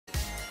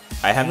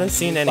I haven't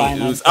seen any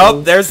fine, ooze. I'll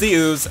Oh, there's the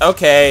ooze.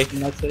 Okay.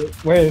 And that's it.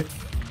 Where?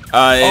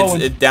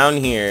 It's down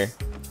here.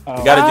 Oh.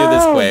 We gotta do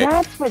this quick.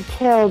 That's what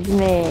killed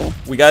me.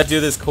 We gotta do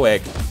this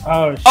quick.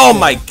 Oh, shit. Oh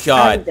my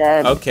god. I'm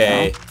dead.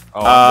 Okay.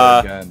 Oh,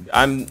 I'm dead again.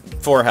 I'm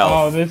 4 health.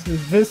 Oh, this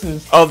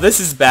is. Oh, this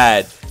is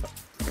bad.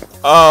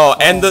 Oh,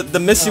 and the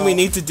mission we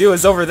need to do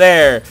is over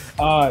there.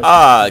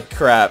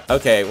 Crap.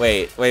 Okay,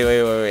 wait. We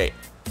might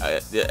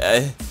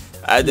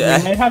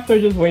have to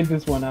just wait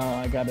this one out,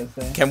 I gotta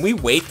say. Can we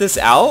wait this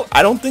out?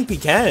 I don't think we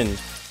can.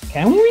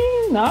 Can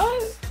we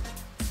not?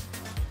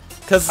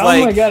 Cause Oh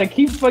like, my god, I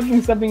keep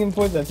fucking stepping in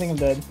towards that. I think I'm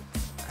dead.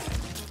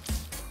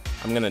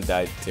 I'm gonna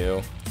die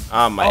too.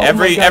 Oh my, Oh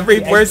my God,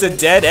 where's a exit.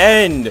 dead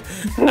end?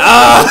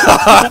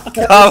 Ah,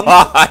 come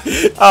on.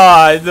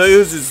 Oh, the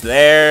ooze is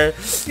there.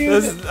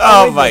 Dude,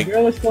 Oh wait, my, the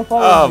girl is still oh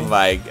following me.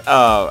 my,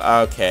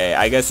 oh, okay.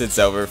 I guess it's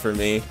over for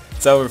me.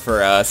 It's over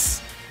for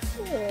us.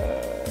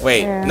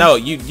 Wait, Yeah. no,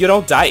 you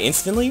don't die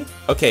instantly?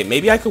 Okay,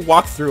 maybe I could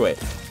walk through it.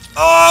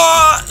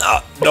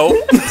 Oh, no.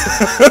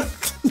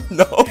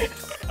 No.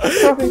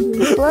 So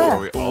who's Are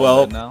left? we all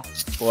Well, dead now?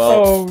 well,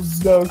 Oh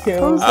no,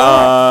 Caleb.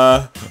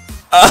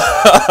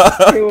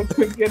 Caleb,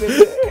 quick, get in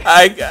there.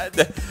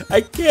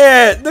 I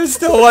can't. There's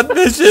still one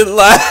mission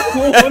left.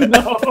 Oh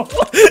no.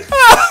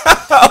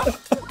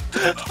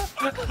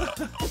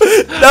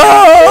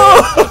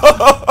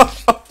 No.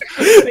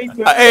 Take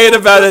the- I ain't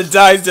about to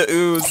die to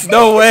ooze.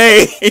 No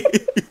way. take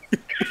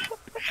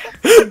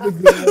the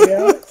good way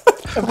out.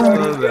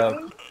 Hold up.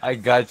 I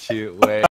got you. Wait.